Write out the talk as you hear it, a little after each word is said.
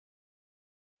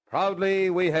Proudly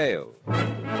we hail.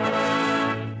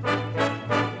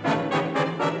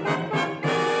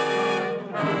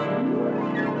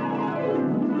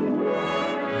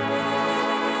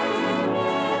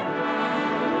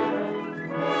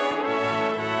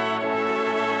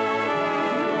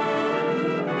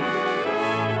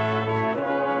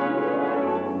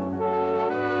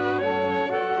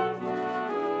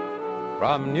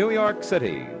 From New York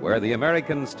City, where the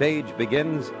American stage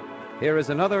begins, here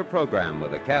is another program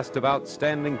with a cast of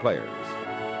outstanding players.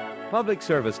 Public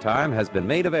service time has been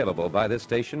made available by this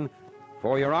station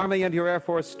for your Army and your Air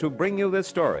Force to bring you this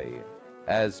story,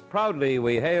 as proudly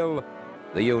we hail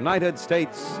the United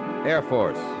States Air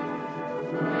Force.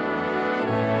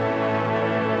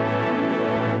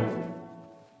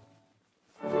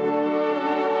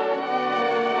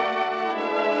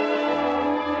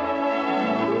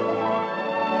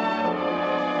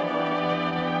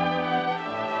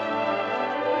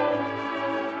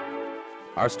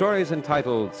 Our story is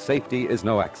entitled Safety is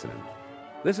No Accident.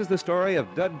 This is the story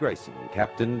of Dud Grayson,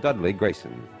 Captain Dudley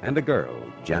Grayson, and a girl,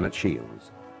 Janet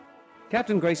Shields.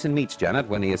 Captain Grayson meets Janet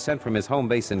when he is sent from his home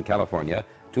base in California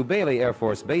to Bailey Air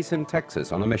Force Base in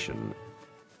Texas on a mission.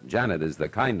 Janet is the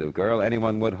kind of girl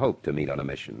anyone would hope to meet on a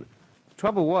mission.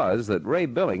 Trouble was that Ray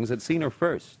Billings had seen her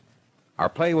first. Our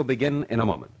play will begin in a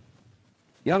moment.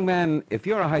 Young man, if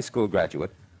you're a high school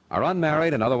graduate, are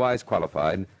unmarried and otherwise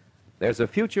qualified, there's a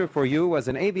future for you as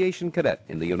an aviation cadet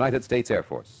in the United States Air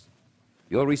Force.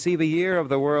 You'll receive a year of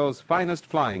the world's finest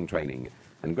flying training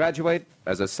and graduate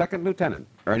as a second lieutenant,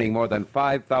 earning more than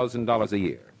 $5,000 a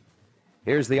year.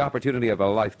 Here's the opportunity of a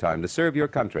lifetime to serve your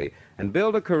country and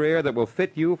build a career that will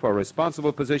fit you for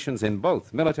responsible positions in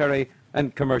both military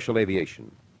and commercial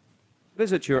aviation.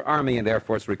 Visit your Army and Air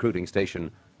Force recruiting station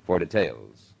for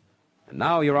details. And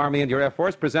now your Army and your Air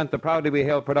Force present the Proudly We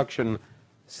Hail production,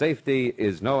 Safety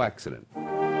is No Accident.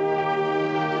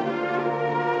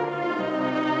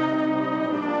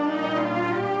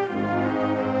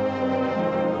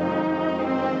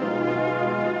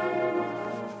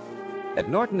 At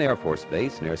Norton Air Force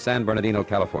Base near San Bernardino,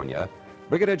 California,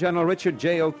 Brigadier General Richard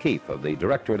J. O'Keefe of the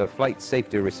Directorate of Flight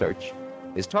Safety Research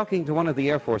is talking to one of the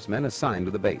Air Force men assigned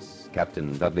to the base,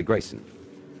 Captain Dudley Grayson.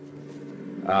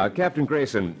 Captain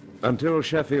Grayson, until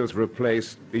Sheffield's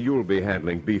replaced, you'll be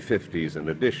handling B-50s in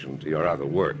addition to your other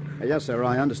work. Yes, sir.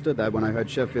 I understood that when I heard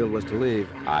Sheffield was to leave.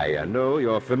 I know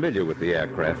you're familiar with the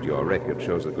aircraft. Your record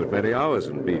shows a good many hours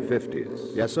in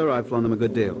B-50s. Yes, sir. I've flown them a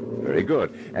good deal. Very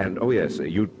good. And, oh yes,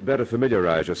 you'd better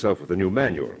familiarize yourself with the new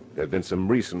manual. There have been some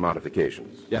recent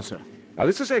modifications. Yes, sir. Now,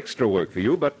 this is extra work for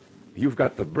you, but you've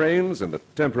got the brains and the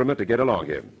temperament to get along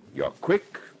here. You're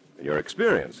quick, and you're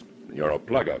experienced, and you're a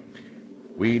plugger.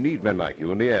 We need men like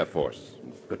you in the Air Force,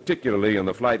 particularly in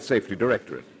the Flight Safety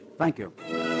Directorate. Thank you.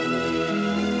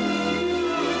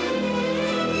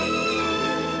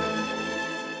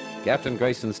 Captain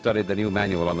Grayson studied the new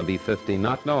manual on the B-50,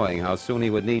 not knowing how soon he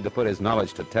would need to put his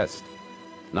knowledge to test.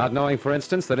 Not knowing, for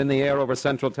instance, that in the air over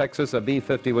central Texas, a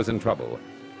B-50 was in trouble.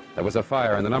 There was a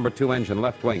fire in the number 2 engine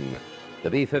left wing. The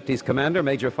B-50's commander,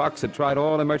 Major Fox, had tried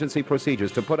all emergency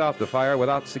procedures to put out the fire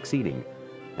without succeeding.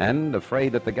 And,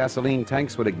 afraid that the gasoline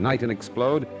tanks would ignite and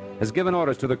explode, has given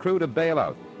orders to the crew to bail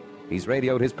out. He's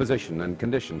radioed his position and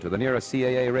condition to the nearest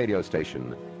CAA radio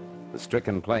station. The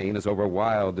stricken plane is over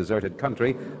wild, deserted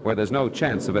country where there's no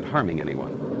chance of it harming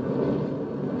anyone.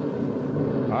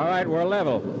 All right, we're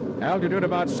level. Altitude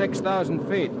about 6,000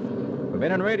 feet. We've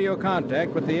been in radio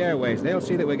contact with the airways. They'll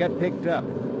see that we get picked up.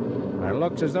 It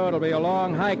looks as though it'll be a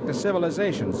long hike to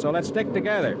civilization, so let's stick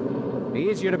together. Be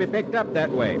easier to be picked up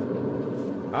that way.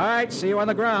 All right, see you on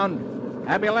the ground.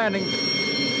 Happy landing.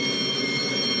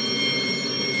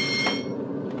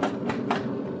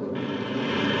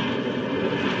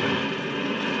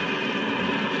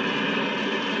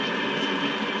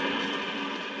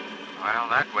 Well,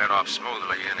 that went off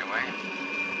smoothly anyway.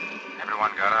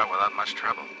 Everyone got out without much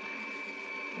trouble.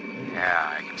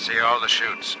 Yeah, I can see all the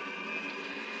chutes.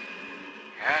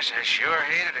 Yes, I sure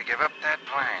hated to give up that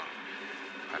plane.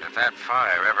 But if that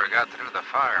fire ever got through the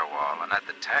firewall and at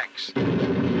the tanks...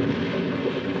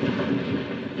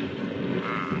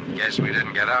 guess we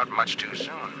didn't get out much too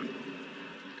soon.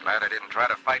 Glad I didn't try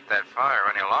to fight that fire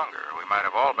any longer. We might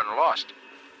have all been lost.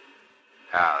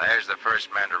 Ah, there's the first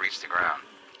man to reach the ground.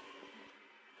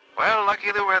 Well,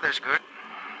 lucky the weather's good.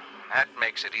 That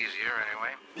makes it easier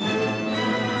anyway.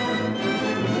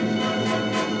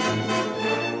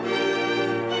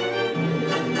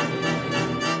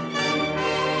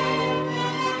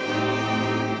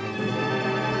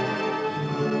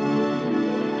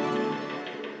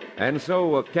 And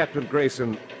so, Captain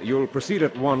Grayson, you'll proceed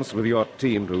at once with your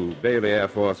team to Bailey Air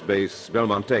Force Base,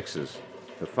 Belmont, Texas,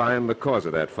 to find the cause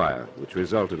of that fire, which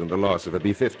resulted in the loss of a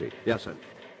B-50. Yes, sir.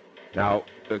 Now,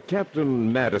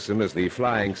 Captain Madison is the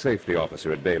flying safety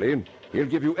officer at Bailey. He'll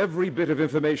give you every bit of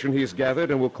information he's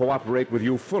gathered and will cooperate with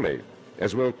you fully,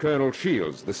 as will Colonel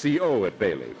Shields, the CO at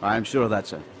Bailey. I'm sure of that,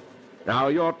 sir. Now,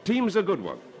 your team's a good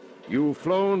one. You've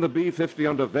flown the B-50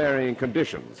 under varying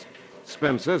conditions.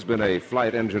 Spencer's been a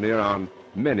flight engineer on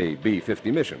many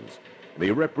B-50 missions.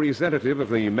 The representative of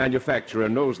the manufacturer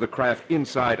knows the craft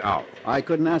inside out. I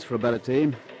couldn't ask for a better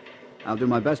team. I'll do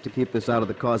my best to keep this out of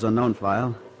the cause unknown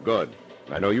file. Good.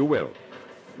 I know you will.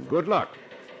 Good luck.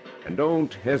 And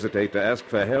don't hesitate to ask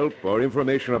for help or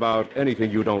information about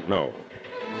anything you don't know.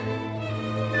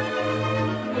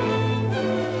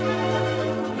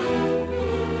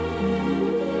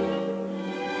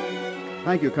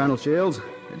 Thank you, Colonel Shields.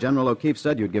 General O'Keefe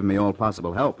said you'd give me all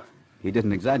possible help. He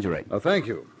didn't exaggerate. Oh, thank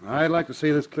you. I'd like to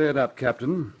see this cleared up,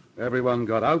 Captain. Everyone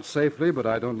got out safely, but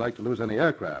I don't like to lose any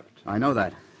aircraft. I know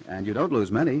that. And you don't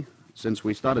lose many. Since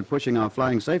we started pushing our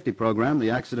flying safety program, the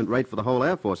accident rate for the whole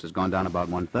Air Force has gone down about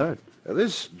 1/3.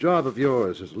 This job of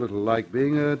yours is a little like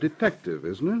being a detective,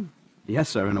 isn't it? Yes,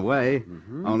 sir, in a way.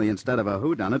 Only instead of a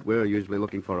whodunit, we're usually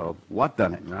looking for a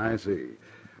whatdunit. I see.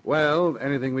 Well,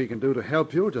 anything we can do to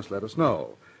help you, just let us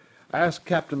know. Ask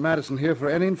Captain Madison here for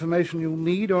any information you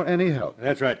need or any help.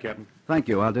 That's right, Captain. Thank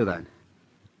you, I'll do that.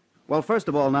 Well, first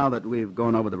of all, now that we've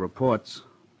gone over the reports,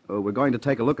 we're going to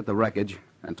take a look at the wreckage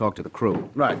and talk to the crew.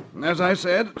 Right. As I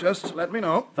said, just let me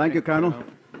know. Thank you, Colonel.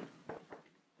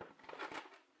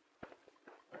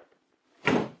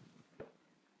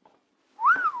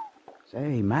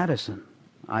 Say, Madison,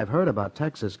 I've heard about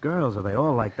Texas girls. Are they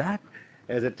all like that?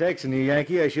 As a Texan, you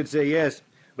Yankee, I should say yes.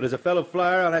 But as a fellow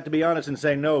flyer, I'll have to be honest and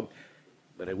say no.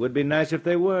 But it would be nice if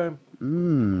they were.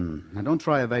 Now, don't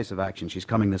try evasive action. She's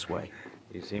coming this way.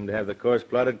 You seem to have the course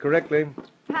plotted correctly.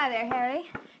 Hi there, Harry.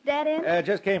 Dad in?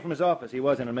 Just came from his office. He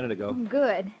was in a minute ago.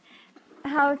 Good.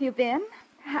 How have you been?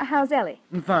 How's Ellie?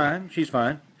 Fine. She's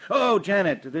fine. Oh,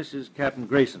 Janet, this is Captain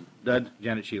Grayson. Dud,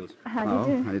 Janet Shields. How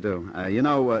do you do? How do you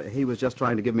do? He was just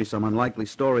trying to give me some unlikely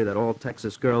story that all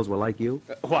Texas girls were like you.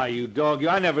 Why, you dog,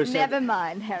 I never said... Never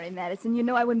mind, Harry Madison. You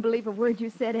know I wouldn't believe a word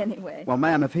you said anyway. Well,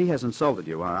 ma'am, if he has insulted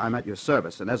you, I'm at your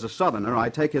service. And as a Southerner, I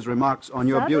take his remarks on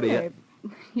your beauty... Southerner?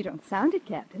 You don't sound it,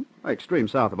 Captain. Extreme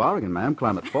south of Oregon, ma'am.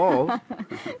 Klamath Falls.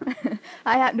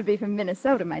 I happen to be from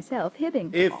Minnesota myself,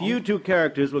 Hibbing. If you two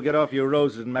characters will get off your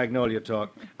roses and magnolia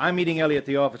talk, I'm meeting Ellie at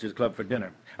the officers' club for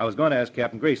dinner. I was going to ask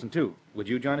Captain Grayson, too. Would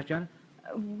you join us, Janet?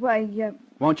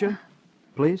 Won't you?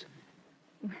 Please?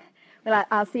 Well,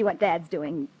 I'll see what Dad's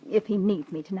doing if he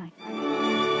needs me tonight.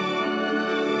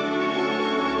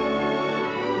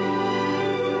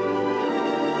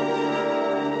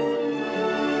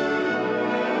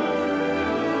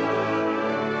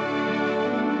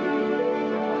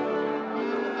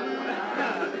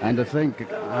 And to think,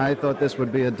 I thought this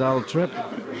would be a dull trip.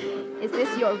 Is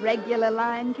this your regular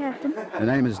line, Captain? The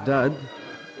name is Dud,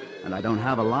 and I don't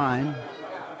have a line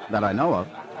that I know of.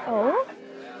 Oh?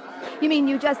 You mean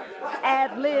you just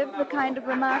ad-lib the kind of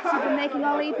remarks you've been making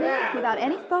all evening without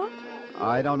any thought?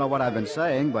 I don't know what I've been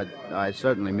saying, but I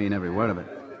certainly mean every word of it.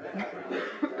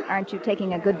 Aren't you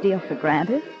taking a good deal for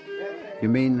granted? You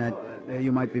mean that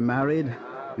you might be married,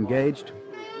 engaged,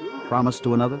 promised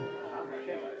to another?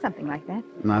 Something like that.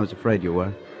 And I was afraid you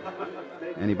were.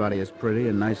 Anybody as pretty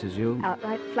and nice as you?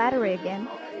 Outright flattery again.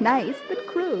 Nice, but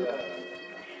crude.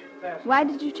 Why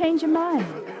did you change your mind?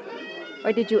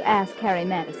 Or did you ask Harry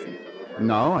Madison?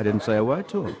 No, I didn't say a word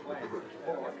to him.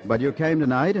 But you came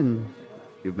tonight, and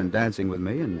you've been dancing with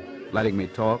me and letting me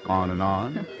talk on and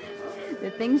on.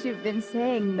 The things you've been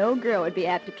saying, no girl would be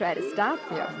apt to try to stop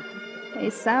you.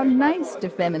 They sound nice to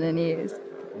feminine ears.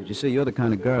 Did you see, you're the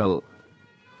kind of girl...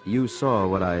 You saw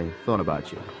what I thought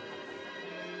about you.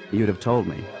 You'd have told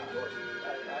me.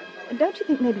 Don't you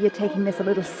think maybe you're taking this a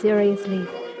little seriously?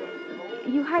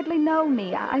 You hardly know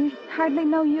me. I hardly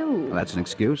know you. Well, that's an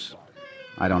excuse.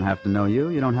 I don't have to know you.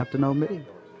 You don't have to know me.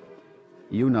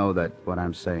 You know that what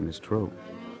I'm saying is true.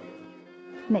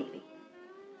 Maybe.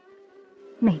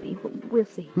 Maybe. We'll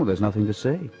see. Well, there's nothing to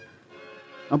say.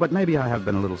 Oh, but maybe I have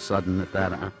been a little sudden at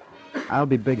that. I'll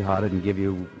be big-hearted and give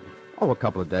you... a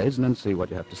couple of days, and then see what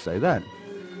you have to say then.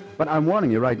 But I'm warning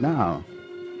you right now,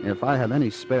 if I have any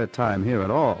spare time here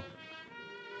at all,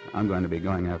 I'm going to be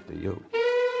going after you.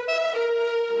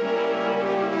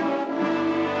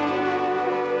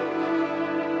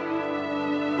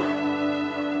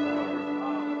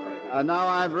 Now,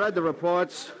 I've read the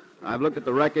reports, I've looked at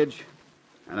the wreckage,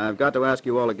 and I've got to ask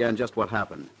you all again just what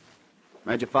happened.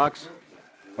 Major Fox?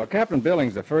 Well, Captain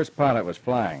Billings, the first pilot, was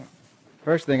flying.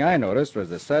 First thing I noticed was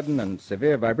the sudden and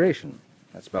severe vibration.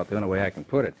 That's about the only way I can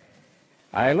put it.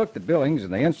 I looked at Billings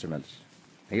and the instruments.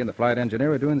 He and the flight engineer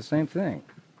were doing the same thing.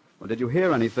 Well, did you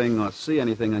hear anything or see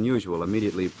anything unusual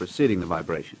immediately preceding the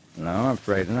vibration? No, I'm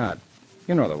afraid not.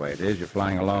 You know the way it is. You're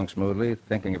flying along smoothly,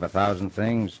 thinking of 1,000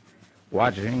 things,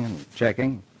 watching and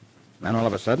checking. Then all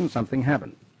of a sudden, something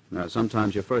happened. Now,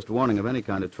 sometimes your first warning of any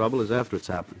kind of trouble is after it's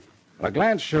happened. A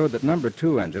glance showed that number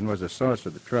 2 engine was the source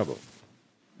of the trouble.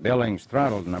 Billings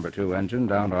throttled number 2 engine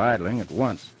down to idling at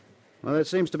once. Well, there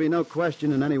seems to be no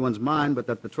question in anyone's mind but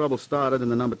that the trouble started in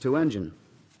the number 2 engine.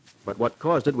 But what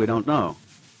caused it, we don't know.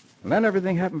 And then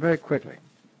everything happened very quickly.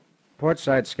 Port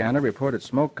side scanner reported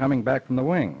smoke coming back from the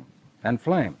wing, and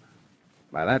flame.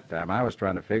 By that time, I was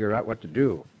trying to figure out what to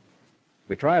do.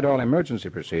 We tried all emergency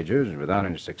procedures without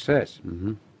any success.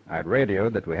 I'd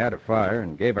radioed that we had a fire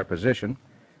and gave our position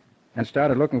and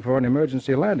started looking for an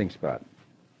emergency landing spot.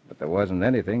 But there wasn't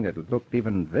anything that looked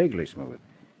even vaguely smooth.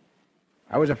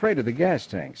 I was afraid of the gas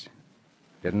tanks.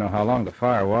 Didn't know how long the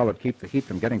firewall would keep the heat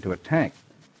from getting to a tank.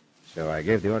 So I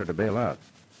gave the order to bail out.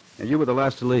 And you were the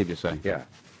last to leave, you say? Yeah.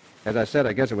 As I said,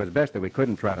 I guess it was best that we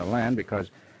couldn't try to land because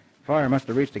fire must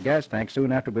have reached the gas tank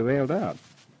soon after we bailed out.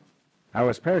 I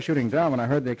was parachuting down when I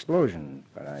heard the explosion,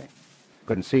 but I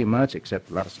couldn't see much except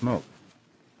a lot of smoke.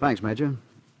 Thanks, Major.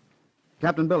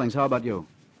 Captain Billings, how about you?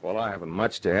 Well, I haven't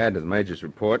much to add to the Major's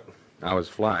report. I was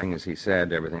flying, as he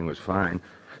said. Everything was fine.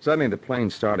 Suddenly, the plane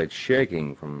started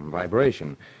shaking from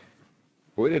vibration.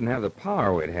 We didn't have the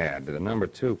power we'd had. The number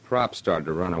 2 prop started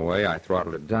to run away. I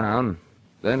throttled it down.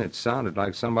 Then it sounded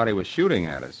like somebody was shooting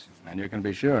at us. And you can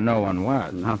be sure no one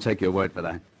was. I'll take your word for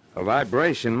that. A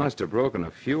vibration must have broken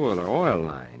a fuel or oil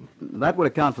line. That would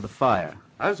account for the fire.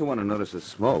 I was the one who noticed the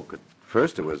smoke. At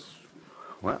first it was,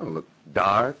 well, it looked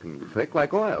dark and thick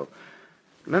like oil.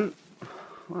 And then,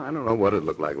 well, I don't know what it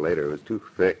looked like later. It was too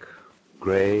thick,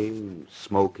 gray,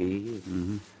 smoky.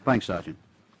 Thanks, Sergeant.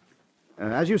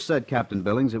 As you said, Captain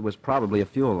Billings, it was probably a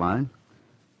fuel line.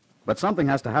 But something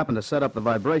has to happen to set up the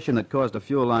vibration that caused a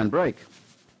fuel line break.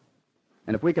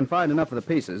 And if we can find enough of the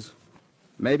pieces,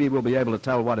 maybe we'll be able to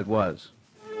tell what it was.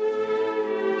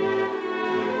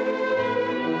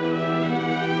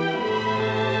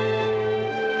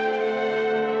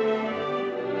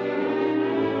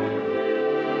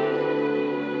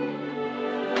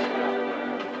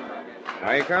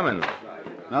 How you coming?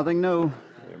 Nothing new.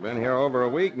 You've been here over a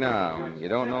week now. You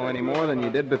don't know any more than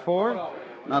you did before?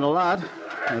 Not a lot.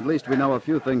 At least we know a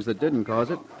few things that didn't cause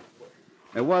it.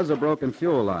 There was a broken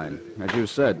fuel line, as you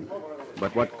said.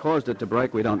 But what caused it to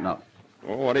break, we don't know.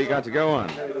 Well, what do you got to go on?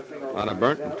 A lot of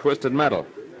burnt and twisted metal.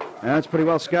 Yeah, it's pretty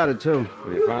well scattered, too.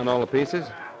 Have you found all the pieces?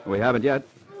 We haven't yet.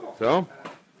 So?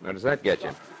 Where does that get you?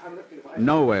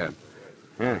 Nowhere.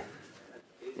 Huh.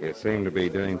 You seem to be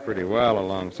doing pretty well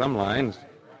along some lines.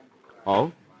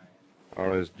 Oh?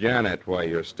 Or is Janet why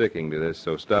you're sticking to this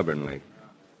so stubbornly?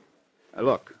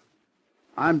 Look,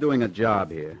 I'm doing a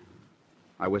job here.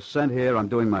 I was sent here. I'm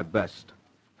doing my best.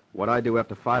 What I do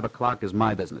after 5 o'clock is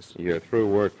my business. You're through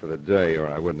work for the day, or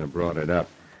I wouldn't have brought it up.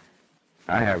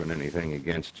 I haven't anything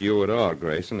against you at all,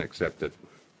 Grayson, except that,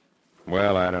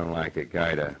 well, I don't like a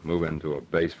guy to move into a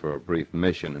base for a brief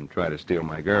mission and try to steal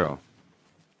my girl.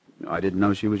 I didn't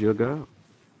know she was your girl.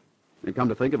 And come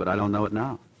to think of it, I don't know it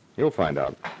now. You'll find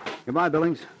out. Goodbye,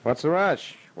 Billings. What's the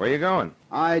rush? Where you going?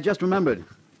 I just remembered.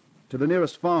 To the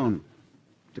nearest phone.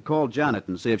 To call Janet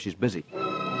and see if she's busy.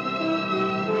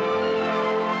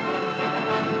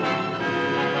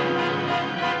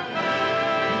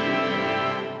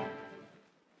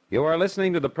 You are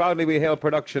listening to the Proudly We Hail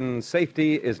production,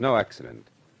 Safety is No Accident.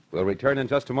 We'll return in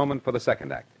just a moment for the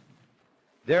second act.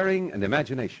 Daring and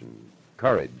imagination,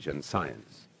 courage and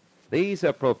science. These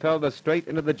have propelled us straight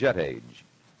into the jet age,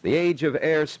 the age of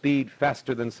air speed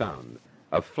faster than sound,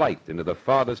 of flight into the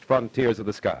farthest frontiers of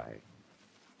the sky.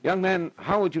 Young men,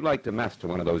 how would you like to master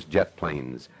one of those jet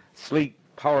planes, sleek,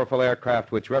 powerful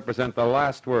aircraft which represent the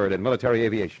last word in military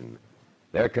aviation?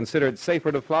 They're considered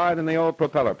safer to fly than the old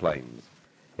propeller planes.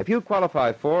 If you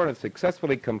qualify for and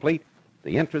successfully complete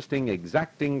the interesting,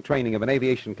 exacting training of an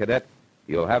aviation cadet,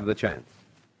 you'll have the chance.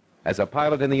 As a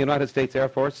pilot in the United States Air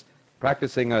Force,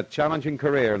 practicing a challenging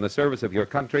career in the service of your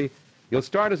country, you'll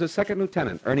start as a second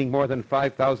lieutenant, earning more than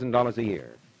 $5,000 a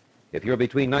year. If you're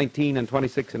between 19 and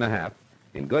 26 and a half,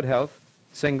 in good health,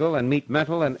 single, and meet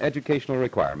mental and educational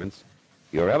requirements,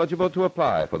 you're eligible to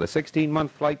apply for the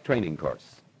 16-month flight training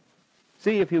course.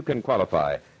 See if you can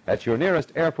qualify at your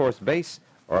nearest Air Force base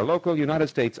or local United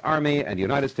States Army and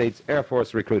United States Air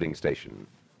Force recruiting station.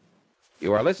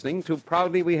 You are listening to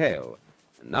Proudly We Hail,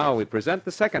 And now we present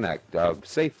the second act of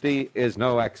Safety is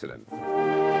No Accident.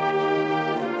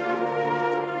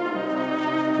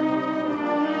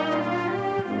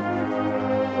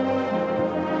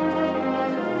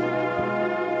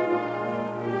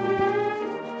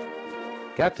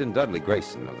 Captain Dudley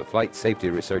Grayson of the Flight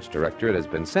Safety Research Directorate has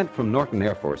been sent from Norton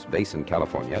Air Force Base in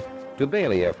California to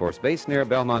Bailey Air Force Base near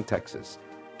Belmont, Texas,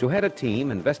 to head a team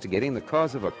investigating the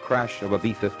cause of a crash of a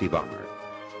B-50 bomber.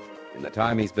 In the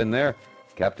time he's been there,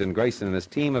 Captain Grayson and his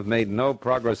team have made no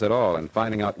progress at all in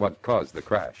finding out what caused the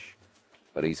crash.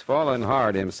 But he's fallen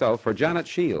hard himself for Janet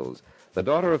Shields, the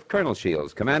daughter of Colonel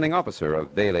Shields, commanding officer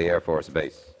of Bailey Air Force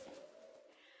Base.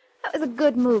 That was a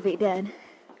good movie, Dad.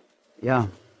 Yeah,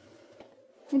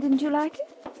 And didn't you like it?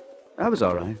 that was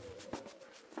all right.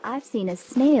 I've seen a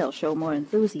snail show more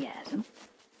enthusiasm.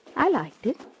 I liked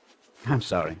it. I'm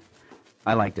sorry.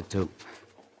 I liked it, too.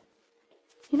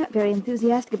 You're not very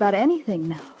enthusiastic about anything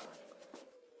now.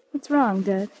 What's wrong,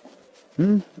 Dad?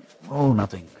 Oh,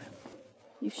 nothing.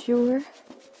 You sure?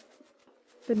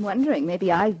 Been wondering.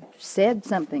 Maybe I said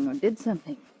something or did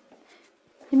something.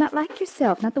 You're not like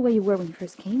yourself, not the way you were when you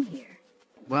first came here.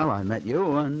 Well, I met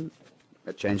you, and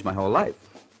it changed my whole life.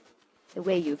 The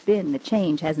way you've been, the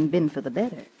change hasn't been for the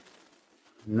better.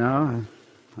 No,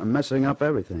 I'm messing up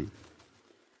everything.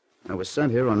 I was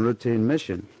sent here on routine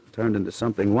mission, turned into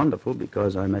something wonderful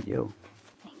because I met you.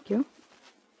 Thank you.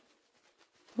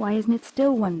 Why isn't it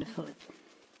still wonderful?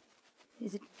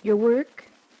 Is it your work?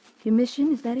 Your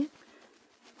mission? Is that it?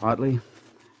 Partly.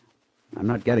 I'm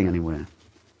not getting anywhere.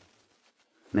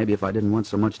 Maybe if I didn't want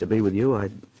so much to be with you,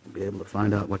 I'd be able to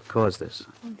find out what caused this.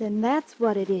 Well, then that's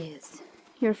what it is.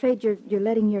 You're afraid you're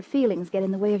letting your feelings get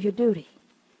in the way of your duty.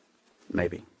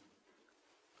 Maybe.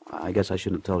 I guess I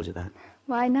shouldn't have told you that.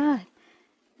 Why not?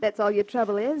 That's all your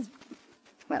trouble is.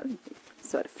 Well, it's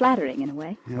sort of flattering in a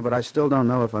way. Yeah, but I still don't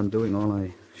know if I'm doing all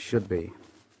I should be.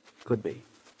 Could be.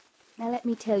 Now let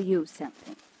me tell you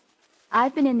something.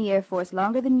 I've been in the Air Force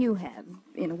longer than you have,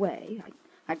 in a way.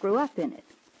 I grew up in it.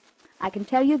 I can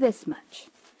tell you this much.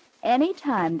 Any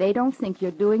time they don't think you're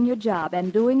doing your job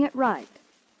and doing it right,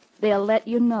 they'll let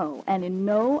you know, and in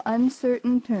no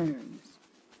uncertain terms.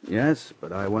 Yes,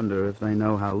 but I wonder if they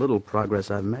know how little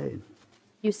progress I've made.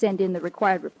 You send in the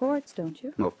required reports, don't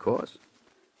you? Of course.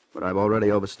 But I've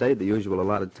already overstayed the usual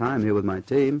allotted time here with my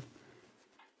team.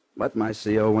 But my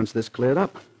CO wants this cleared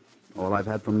up. All I've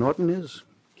had from Norton is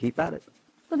keep at it.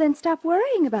 Well, then stop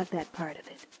worrying about that part of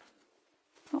it.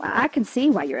 Well, I can see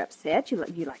why you're upset. You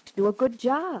like to do a good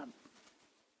job.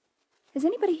 Has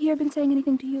anybody here been saying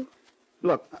anything to you?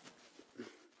 Look,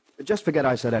 just forget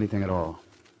I said anything at all.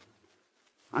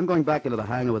 I'm going back into the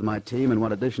hangar with my team and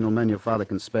what additional men your father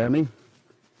can spare me.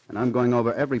 And I'm going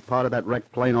over every part of that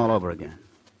wrecked plane all over again.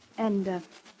 And,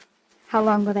 how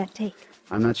long will that take?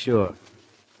 I'm not sure.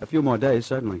 A few more days,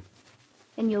 certainly.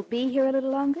 And you'll be here a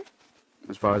little longer?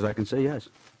 As far as I can see, yes.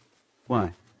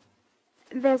 Why?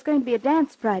 There's going to be a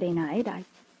dance Friday night. I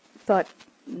thought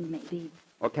maybe...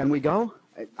 Or can we go?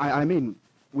 I mean,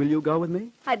 will you go with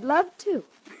me? I'd love to.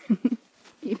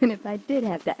 Even if I did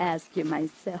have to ask you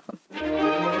myself.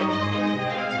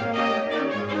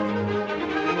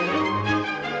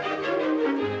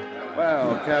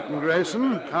 Well, Captain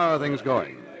Grayson, how are things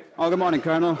going? Oh, good morning,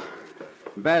 Colonel.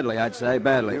 Badly, I'd say,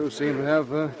 badly. You seem to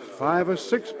have 5 or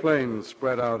 6 planes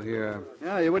spread out here.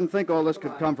 Yeah, you wouldn't think all this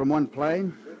could come from one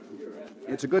plane.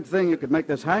 It's a good thing you could make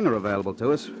this hangar available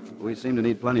to us. We seem to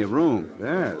need plenty of room.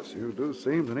 Yes, you do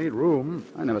seem to need room.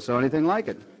 I never saw anything like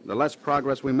it. The less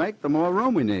progress we make, the more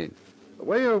room we need. The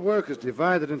way your work is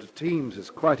divided into teams is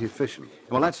quite efficient.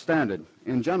 Well, that's standard.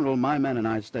 In general, my men and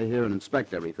I stay here and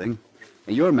inspect everything.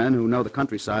 And your men, who know the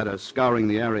countryside, are scouring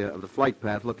the area of the flight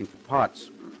path looking for parts.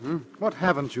 What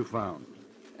haven't you found?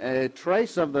 A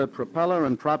trace of the propeller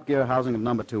and prop gear housing of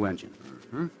number 2 engine.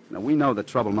 Now, we know the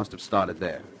trouble must have started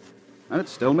there. And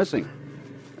it's still missing.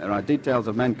 There are details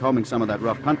of men combing some of that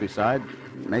rough countryside.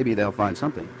 Maybe they'll find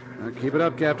something. Keep it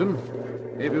up, Captain.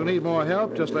 If you need more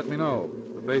help, just let me know.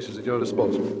 The base is at your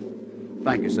disposal.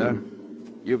 Thank you, sir.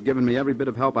 You've given me every bit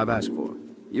of help I've asked for.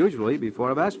 Usually before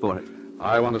I've asked for it.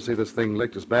 I want to see this thing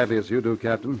licked as badly as you do,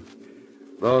 Captain.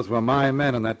 Those were my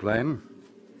men in that plane.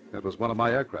 It was one of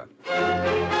my aircraft.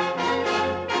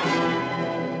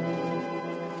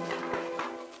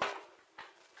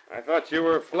 I thought you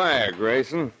were a flyer,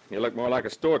 Grayson. You look more like a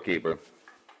storekeeper.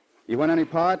 You want any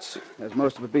parts? There's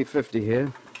most of a B-50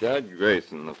 here. Judge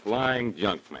Grayson, the flying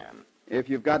junk man. If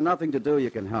you've got nothing to do,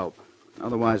 you can help.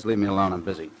 Otherwise, leave me alone. I'm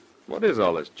busy. What is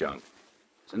all this junk?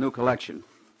 It's a new collection.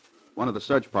 One of the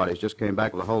search parties just came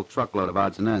back with a whole truckload of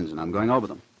odds and ends, and I'm going over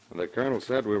them. Well, the colonel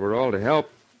said we were all to help.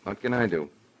 What can I do?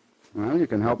 Well, you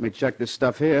can help me check this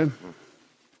stuff here.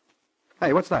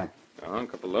 Hey, what's that? A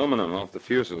hunk of aluminum off the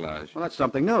fuselage. Well, that's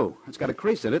something new. It's got a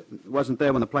crease in it. It wasn't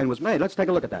there when the plane was made. Let's take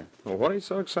a look at that. Well, what are you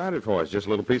so excited for? It's just a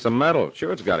little piece of metal.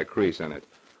 Sure, it's got a crease in it.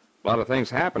 A lot of things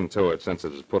happened to it since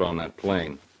it was put on that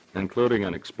plane, including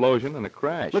an explosion and a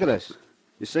crash. Look at this.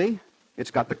 You see?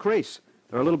 It's got the crease.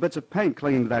 There are little bits of paint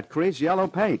clinging to that crease, yellow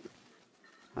paint.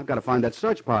 I've got to find that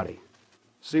search party.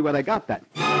 See where they got that.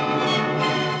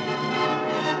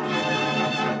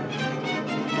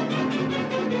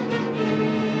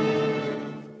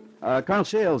 Colonel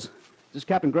Shields, this is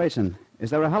Captain Grayson. Is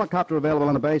there a helicopter available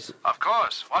on the base? Of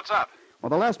course. What's up? Well,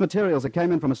 the last materials that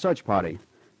came in from a search party.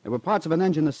 There were parts of an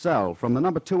engine nacelle from the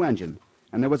number 2 engine,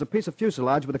 and there was a piece of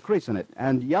fuselage with a crease in it,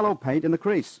 and yellow paint in the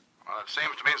crease. Well, it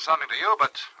seems to mean something to you,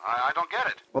 but I don't get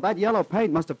it. Well, that yellow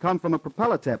paint must have come from a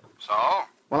propeller tip. So?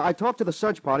 Well, I talked to the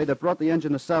search party that brought the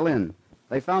engine nacelle in.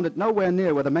 They found it nowhere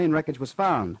near where the main wreckage was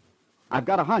found. I've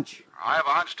got a hunch. I have a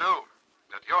hunch, too,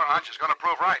 that your hunch is going to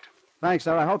prove right. Thanks,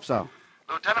 sir. I hope so.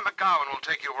 Lieutenant McGowan will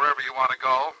take you wherever you want to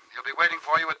go. He'll be waiting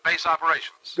for you at base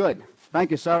operations. Good.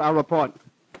 Thank you, sir. I'll report.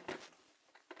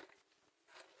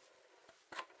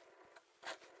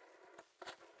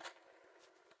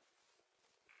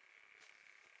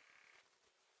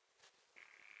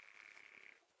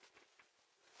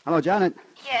 Hello, Janet.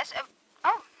 Yes.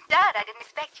 Dad, I didn't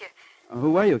expect you.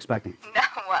 Who were you expecting? No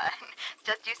one.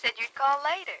 Just you said you'd call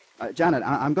later. Janet,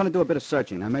 I'm going to do a bit of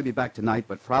searching. I may be back tonight,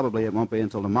 but probably it won't be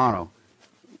until tomorrow.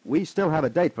 We still have a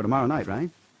date for tomorrow night, right?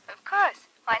 Of course.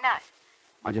 Why not?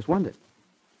 I just wondered.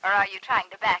 Or are you trying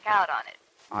to back out on it?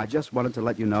 I just wanted to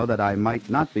let you know that I might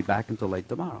not be back until late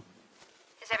tomorrow.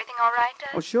 Is everything all right, Dad?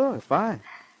 Oh, sure. Fine.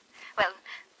 Well,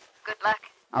 good luck.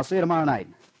 I'll see you tomorrow night.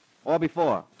 Or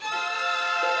before.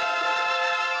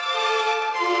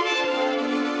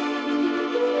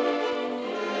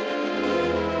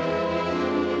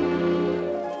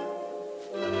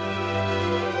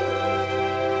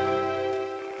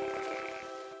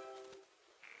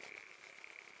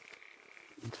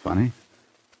 It's funny.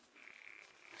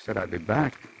 She said I'd be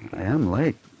back. I am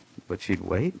late. But she'd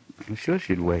wait? I'm sure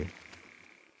she'd wait.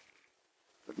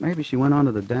 But maybe she went on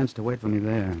to the dance to wait for me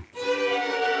there.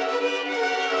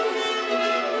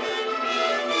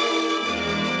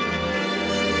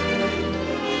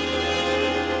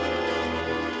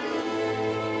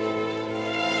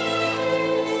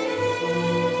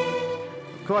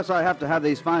 Of course, I have to have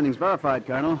these findings verified,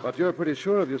 Colonel. But you're pretty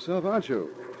sure of yourself, aren't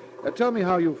you? Tell me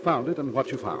how you found it and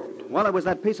what you found. Well, it was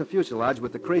that piece of fuselage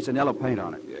with the crease and yellow paint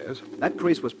on it. Yes? That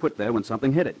crease was put there when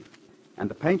something hit it. And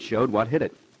the paint showed what hit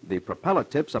it. The propeller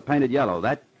tips are painted yellow.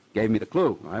 That gave me the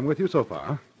clue. I'm with you so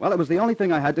far. Well, it was the only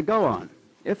thing I had to go on.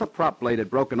 If a prop blade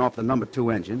had broken off the number 2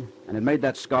 engine and had made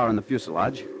that scar in the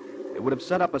fuselage, it would have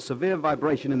set up a severe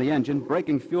vibration in the engine,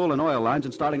 breaking fuel and oil lines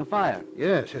and starting a fire.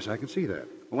 Yes, I can see that.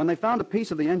 When they found a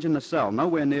piece of the engine nacelle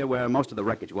nowhere near where most of the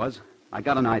wreckage was, I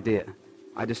got an idea.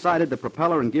 I decided the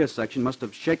propeller and gear section must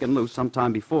have shaken loose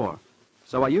sometime before.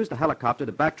 So I used a helicopter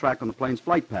to backtrack on the plane's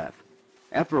flight path.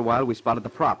 After a while, we spotted the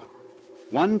prop.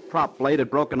 One prop blade had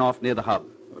broken off near the hub.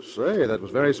 I say, that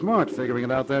was very smart, figuring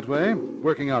it out that way.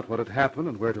 Working out what had happened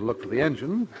and where to look for the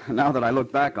engine. Now that I look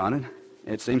back on it,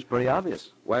 it seems pretty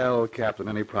obvious. Well, Captain,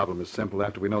 any problem is simple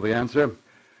after we know the answer.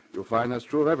 You'll find that's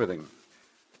true of everything.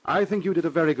 I think you did a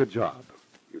very good job.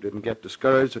 You didn't get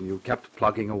discouraged, and you kept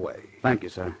plugging away. Thank you,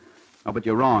 sir. Oh, but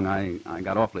you're wrong. I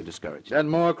got awfully discouraged. And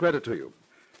more credit to you.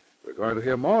 We're going to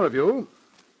hear more of you.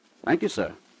 Thank you,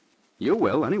 sir. You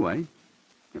will, anyway.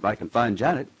 If I can find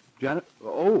Janet. Janet?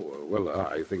 Oh, well,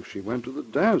 I think she went to the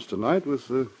dance tonight with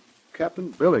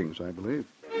Captain Billings, I believe.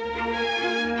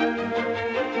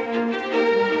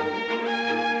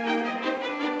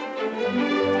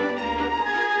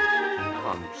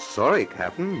 I'm sorry,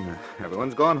 Captain.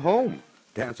 Everyone's gone home.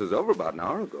 Dance was over about an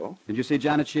hour ago. Did you see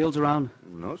Janet Shields around?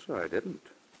 No, sir, I didn't.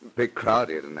 Big crowd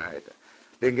here tonight.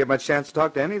 Didn't get much chance to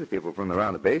talk to any of the people from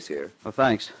around the base here. Oh,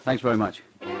 thanks. Thanks very much.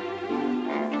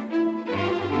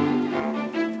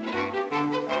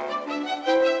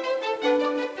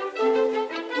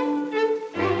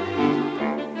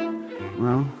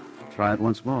 Well, try it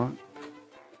once more.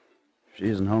 If she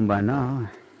isn't home by now.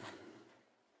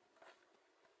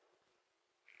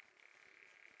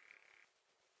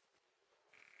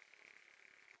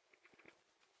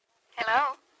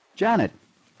 Hello? Janet,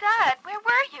 Dad, where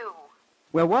were you?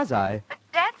 where was I?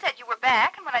 Dad said you were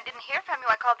back, and when I didn't hear from you,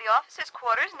 I called the officers'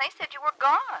 quarters, and they said you were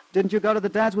gone. Didn't you go to the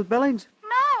dance with Billings?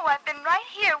 No, I've been right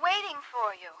here waiting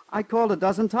for you. I called a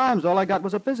dozen times. All I got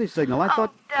was a busy signal. I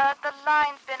thought... Dad, the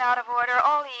line's been out of order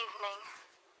all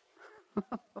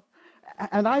evening.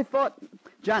 And I thought...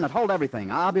 Janet, hold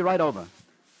everything. I'll be right over.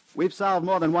 We've solved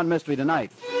more than one mystery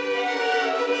tonight.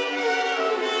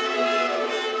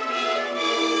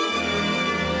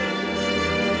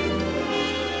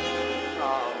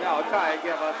 No, try and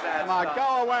give us that. Come on,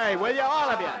 go away, will you, all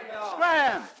of you?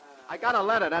 Scram! I got a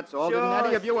letter, that's all. Sure. Didn't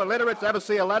any of you illiterates ever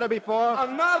see a letter before?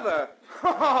 Another?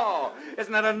 Oh,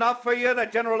 isn't it enough for you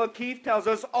that General O'Keefe tells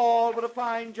us all what a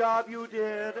fine job you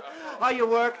did? How you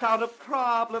worked out a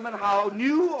problem and how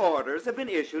new orders have been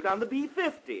issued on the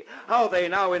B-50. How they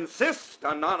now insist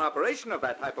on non-operation of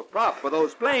that type of prop for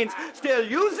those planes still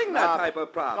using that type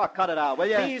of prop. Oh, cut it out, will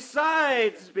you?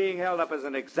 Besides being held up as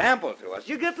an example to us,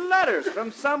 you get letters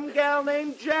from some gal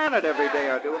named Janet every day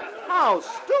or two. How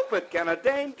stupid can a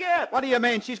dame get? What do you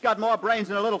mean? She's got more brains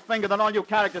in her little finger than all you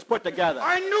characters put together.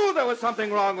 I knew there was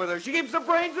something wrong with her. She keeps the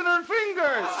brains in her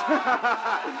fingers.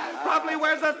 Probably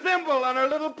wears a thimble on her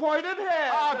little pointed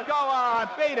head. Oh, go on.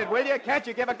 Beat it, will you? Can't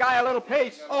you give a guy a little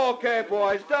peace? Okay,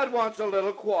 boys. Dud wants a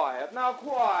little quiet. Now,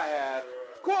 quiet.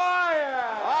 Quiet!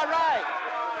 All right.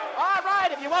 All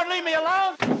right, if you won't leave me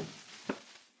alone.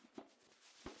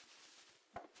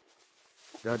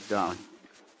 Dud, darling,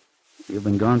 you've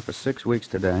been gone for 6 weeks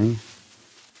today.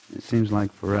 It seems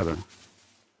like forever.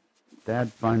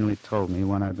 Dad finally told me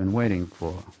what I've been waiting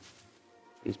for.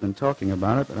 He's been talking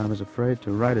about it, but I was afraid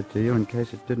to write it to you in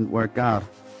case it didn't work out.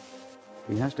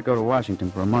 He has to go to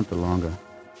Washington for a month or longer.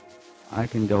 I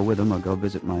can go with him or go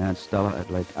visit my Aunt Stella at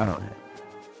Lake Arrowhead.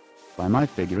 By my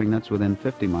figuring, that's within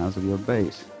 50 miles of your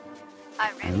base.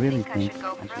 I really think I should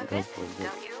go for a visit,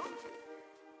 don't you?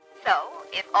 So,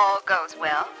 if all goes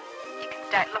well, you can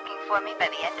start looking for me by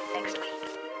the end of next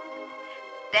week.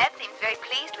 Dad seems very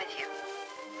pleased with you.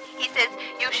 He says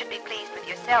you should be pleased with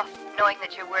yourself, knowing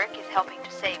that your work is helping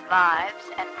to save lives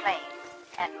and planes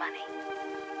and money.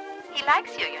 He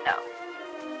likes you, you know.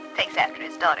 Takes after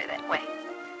his daughter that way.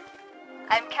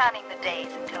 I'm counting the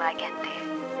days until I get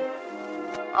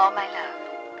there. All my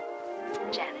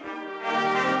love, Janet.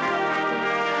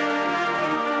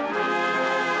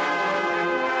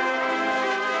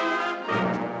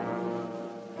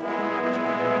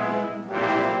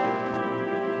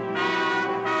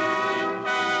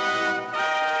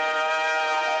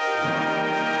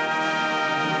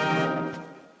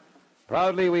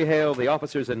 Proudly we hail the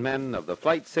officers and men of the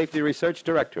Flight Safety Research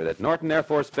Directorate at Norton Air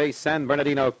Force Base, San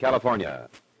Bernardino, California.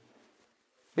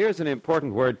 Here's an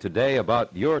important word today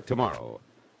about your tomorrow.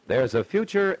 There's a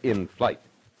future in flight.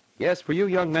 Yes, for you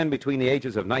young men between the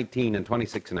ages of 19 and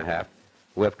 26 and a half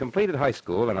who have completed high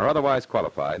school and are otherwise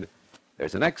qualified,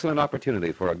 there's an excellent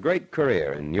opportunity for a great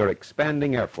career in your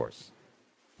expanding Air Force.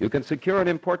 You can secure an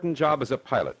important job as a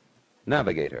pilot,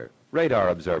 navigator, radar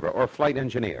observer, or flight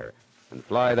engineer, and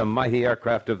fly the mighty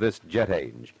aircraft of this jet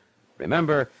age.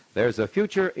 Remember, there's a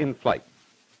future in flight.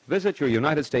 Visit your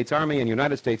United States Army and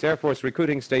United States Air Force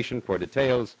recruiting station for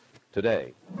details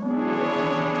today.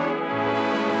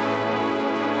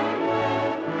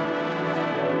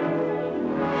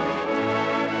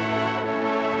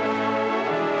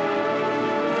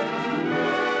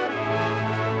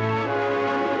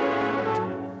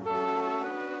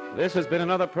 This has been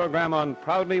another program on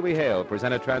Proudly We Hail,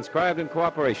 presented transcribed in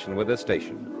cooperation with this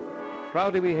station.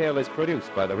 Proudly We Hail is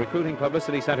produced by the Recruiting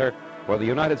Publicity Center for the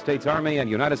United States Army and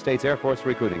United States Air Force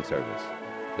Recruiting Service.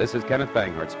 This is Kenneth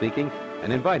Banghart speaking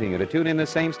and inviting you to tune in the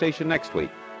same station next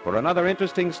week for another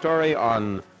interesting story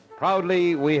on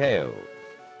Proudly We Hail.